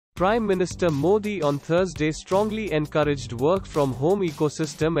Prime Minister Modi on Thursday strongly encouraged work-from-home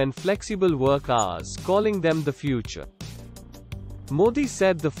ecosystem and flexible work hours, calling them the future. Modi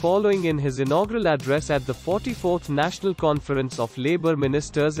said the following in his inaugural address at the 44th National Conference of Labour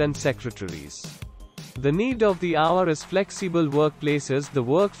Ministers and Secretaries. The need of the hour is flexible workplaces, the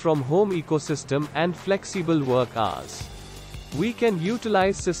work-from-home ecosystem, and flexible work hours. We can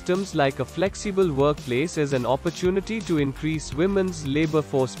utilize systems like a flexible workplace as an opportunity to increase women's labor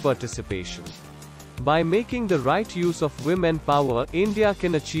force participation. By making the right use of women power, India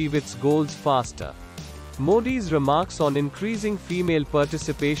can achieve its goals faster. Modi's remarks on increasing female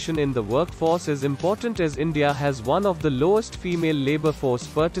participation in the workforce is important as India has one of the lowest female labor force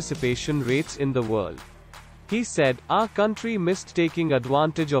participation rates in the world. He said, "Our country missed taking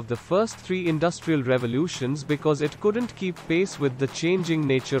advantage of the first three industrial revolutions because it couldn't keep pace with the changing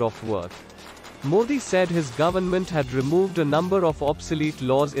nature of work." Modi said his government had removed a number of obsolete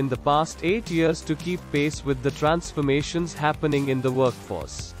laws in the past 8 years to keep pace with the transformations happening in the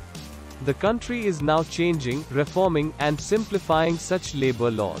workforce. The country is now changing, reforming, and simplifying such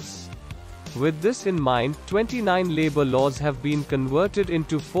labor laws. With this in mind, 29 labor laws have been converted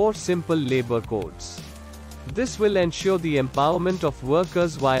into 4 simple labor codes. This will ensure the empowerment of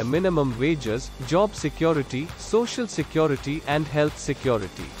workers via minimum wages, job security, social security, and health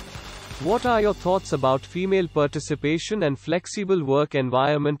security. What are your thoughts about female participation and flexible work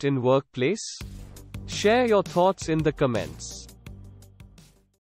environment in workplace? Share your thoughts in the comments.